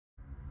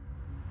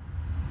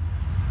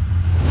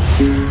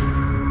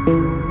Hello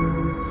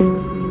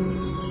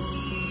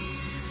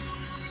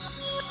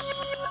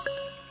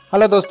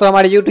दोस्तों,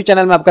 हमारे YouTube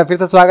channel में आपका फिर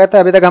से स्वागत है।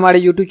 अभी तक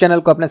हमारे YouTube चैनल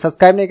को आपने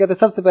सब्सक्राइब नहीं किया तो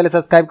सबसे पहले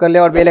सब्सक्राइब कर ले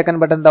और बेल आइकन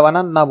बटन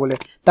दबाना ना भूले,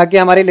 ताकि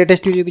हमारी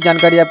लेटेस्ट वीडियो की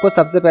जानकारी आपको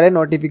सबसे पहले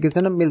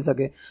नोटिफिकेशन मिल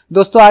सके।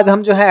 दोस्तों, आज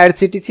हम जो है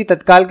IRCTC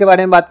तत्काल के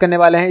बारे में बात करने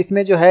वाले हैं।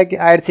 इसमें जो है कि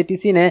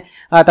IRCTC ने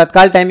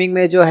तत्काल टाइमिंग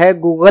में जो है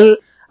गूगल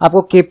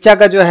आपको कैप्चा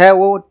का जो है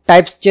वो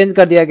टाइप्स चेंज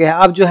कर दिया गया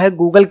है। अब जो है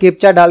गूगल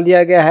कैप्चा डाल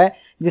दिया गया है,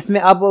 जिसमें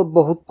अब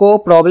बहुत को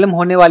प्रॉब्लम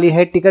होने वाली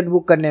है टिकट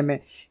बुक करने में,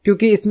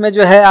 क्योंकि इसमें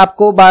जो है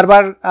आपको बार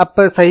बार आप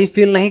सही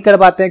फिल नहीं कर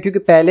पाते हैं। क्योंकि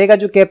पहले का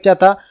जो कैप्चा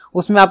था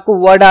उसमें आपको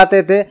वर्ड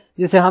आते थे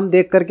जिसे हम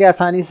देख करके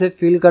आसानी से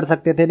फिल कर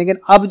सकते थे, लेकिन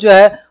अब जो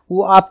है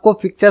वो आपको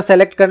पिक्चर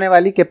सेलेक्ट करने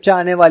वाली कैप्चा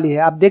आने वाली है।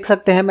 आप देख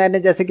सकते हैं, मैंने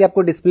जैसे कि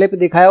आपको डिस्प्ले पे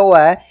दिखाया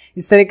हुआ है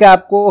इस तरह का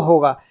आपको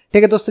होगा।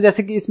 ठीक है दोस्तों,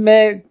 जैसे कि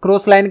इसमें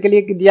क्रॉस लाइन के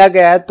लिए दिया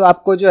गया है, तो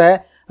आपको जो है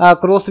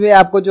क्रॉस वे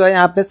आपको जो है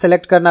यहाँ पे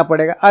सेलेक्ट करना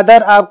पड़ेगा।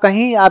 अदर आप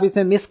कहीं आप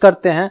इसमें मिस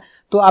करते हैं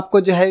तो आपको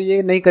जो है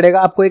ये नहीं करेगा,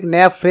 आपको एक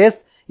नया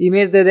फ्रेश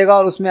इमेज दे देगा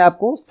और उसमें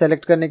आपको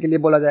सेलेक्ट करने के लिए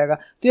बोला जाएगा।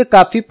 तो ये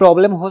काफी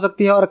प्रॉब्लम हो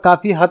सकती है और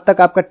काफी हद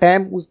तक आपका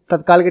टाइम उस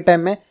तत्काल के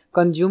टाइम में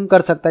कंज्यूम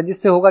कर सकता है,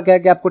 जिससे होगा क्या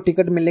कि आपको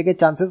टिकट मिलने के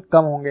चांसेस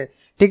कम होंगे।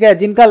 ठीक है,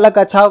 जिनका लक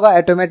अच्छा होगा,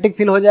 ऑटोमेटिक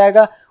फिल हो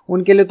जाएगा,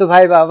 उनके लिए तो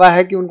भाई वाह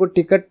है कि उनको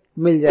टिकट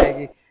मिल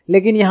जाएगी।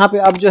 लेकिन यहाँ पे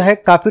अब जो है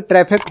काफी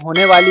ट्रैफिक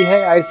होने वाली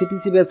है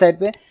IRCTC वेबसाइट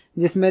पे,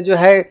 जिसमें जो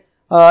है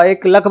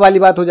एक लक वाली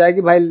बात हो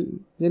जाएगी, भाई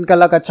जिनका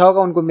लक अच्छा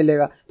होगा उनको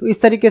मिलेगा। तो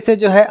इस तरीके से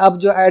जो है अब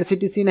जो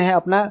IRCTC ने है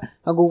अपना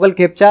गूगल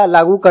कैप्चा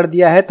लागू कर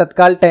दिया है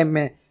तत्काल टाइम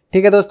में।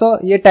 ठीक है दोस्तों,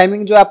 ये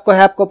टाइमिंग जो आपको है,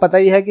 आपको पता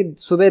ही है कि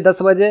सुबह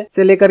 10 बजे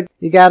से लेकर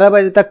 11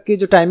 बजे तक की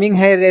जो टाइमिंग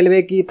है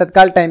रेलवे की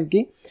तत्काल टाइम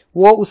की,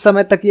 वो उस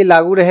समय तक ये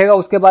लागू रहेगा।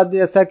 उसके बाद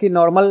जैसा कि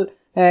नॉर्मल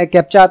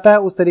कैप्चा आता है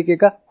उस तरीके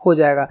का हो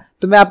जाएगा।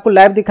 तो मैं आपको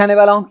लाइव दिखाने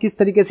वाला हूँ किस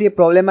तरीके से ये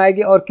प्रॉब्लम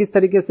आएगी और किस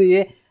तरीके से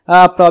ये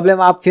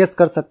प्रॉब्लम आप फेस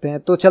कर सकते हैं।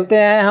 तो चलते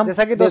हैं हम।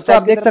 जैसा कि दोस्तों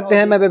आप देख सकते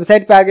हैं, मैं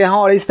वेबसाइट पे आ गया हूं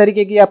और इस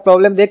तरीके की आप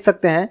प्रॉब्लम देख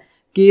सकते हैं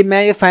कि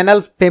मैं ये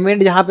फाइनल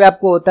पेमेंट जहां पे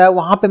आपको होता है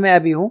वहां पे मैं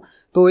अभी हूं।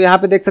 तो यहाँ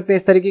पे देख सकते हैं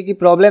इस तरीके की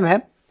प्रॉब्लम है।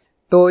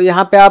 तो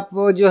यहाँ पे आप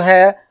जो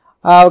है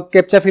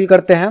कैप्चा फिल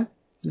करते हैं।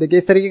 देखिए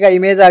इस तरीके का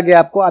इमेज आ गया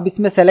आपको। अब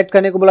इसमें सेलेक्ट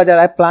करने को बोला जा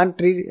रहा है प्लांट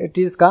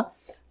ट्रीज का।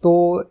 तो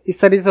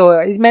इस तरीके से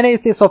होगा। मैंने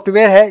इस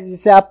सॉफ्टवेयर है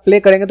जिसे आप प्ले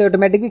करेंगे तो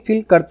ऑटोमेटिक भी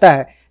फिल करता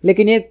है,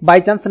 लेकिन ये बाय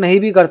चांस नहीं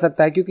भी कर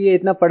सकता है, क्योंकि ये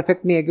इतना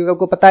परफेक्ट नहीं है। क्योंकि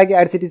आपको पता है कि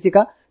IRCTC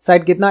का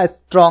साइट कितना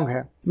स्ट्रांग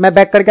है। मैं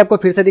बैक करके आपको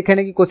फिर से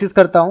दिखाने की कोशिश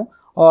करता हूं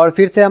और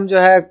फिर से हम जो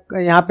है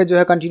यहाँ पे जो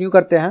है कंटिन्यू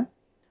करते हैं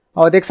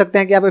और देख सकते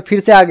हैं कि यहाँ पे फिर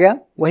से आ गया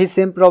वही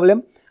सेम प्रॉब्लम।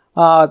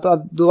 तो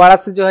अब दोबारा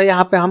से जो है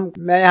यहाँ पे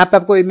मैं यहाँ पे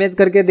आपको इमेज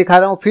करके दिखा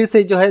रहा हूँ, फिर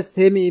से जो है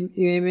सेम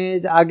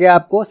इमेज आ गया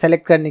आपको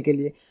सेलेक्ट करने के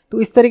लिए।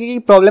 तो इस तरीके की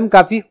प्रॉब्लम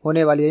काफी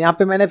होने वाली है। यहाँ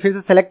पे मैंने फिर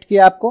से सेलेक्ट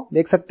किया, आपको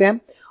देख सकते हैं,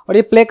 और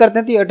ये प्ले करते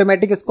हैं तो ये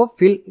ऑटोमेटिक इसको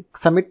फिल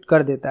सबमिट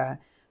कर देता है।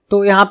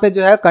 तो यहाँ पे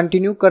जो है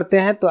कंटिन्यू करते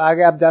हैं तो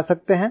आगे आप जा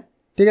सकते हैं।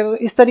 ठीक है, तो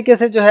इस तरीके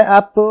से जो है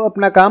आप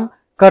अपना काम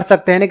कर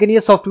सकते हैं, लेकिन ये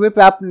सॉफ्टवेयर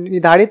पे आप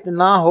निर्धारित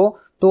ना हो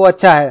तो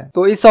अच्छा है।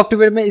 तो इस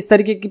सॉफ्टवेयर में इस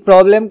तरीके की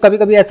प्रॉब्लम कभी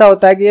कभी ऐसा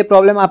होता है कि ये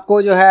प्रॉब्लम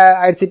आपको जो है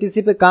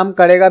IRCTC पे काम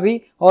करेगा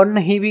भी और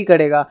नहीं भी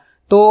करेगा।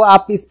 तो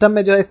आप सिस्टम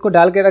में जो है इसको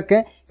डाल के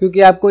रखें,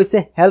 क्योंकि आपको इससे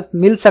हेल्प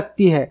मिल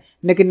सकती है,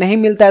 लेकिन नहीं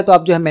मिलता है तो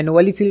आप जो है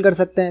मैनुअली फिल कर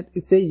सकते हैं।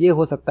 इससे ये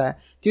हो सकता है।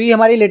 तो ये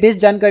हमारी लेटेस्ट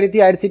जानकारी थी।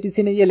 IRCTC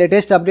ने ये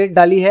लेटेस्ट अपडेट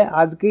डाली है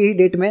आज की ही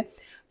डेट में।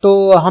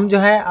 तो हम जो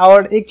है,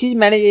 और एक चीज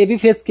मैंने ये भी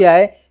फेस किया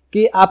है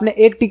कि आपने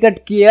एक टिकट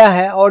किया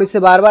है और इसे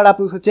बार बार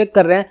आप उसको चेक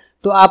कर रहे हैं,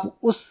 तो आप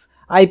उस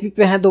IP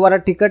पे हैं, दोबारा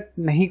टिकट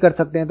नहीं कर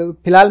सकते हैं। तो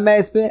फिलहाल मैं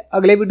इस पे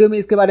अगले वीडियो में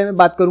इसके बारे में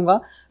बात करूंगा,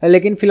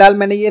 लेकिन फिलहाल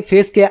मैंने ये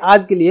फेस किया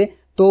आज के लिए।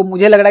 तो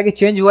मुझे लग रहा है कि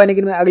चेंज हुआ है,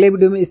 लेकिन मैं अगले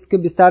वीडियो में इसके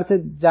विस्तार से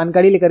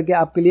जानकारी लेकर के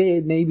आपके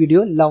लिए नई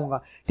वीडियो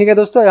लाऊंगा। ठीक है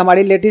दोस्तों,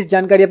 हमारी लेटेस्ट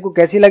जानकारी आपको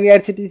कैसी लगी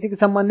IRCTC के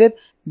संबंधित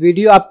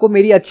वीडियो? आपको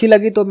मेरी अच्छी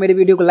लगी तो मेरी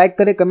वीडियो को लाइक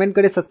करें, कमेंट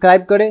करें,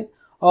 सब्सक्राइब करें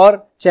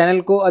और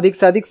चैनल को अधिक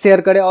से अधिक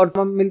शेयर करें। और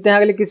हम मिलते हैं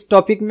अगले किसी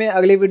टॉपिक में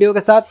अगले वीडियो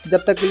के साथ।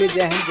 जब तक के लिए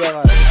जय हिंद, जय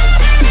भारत।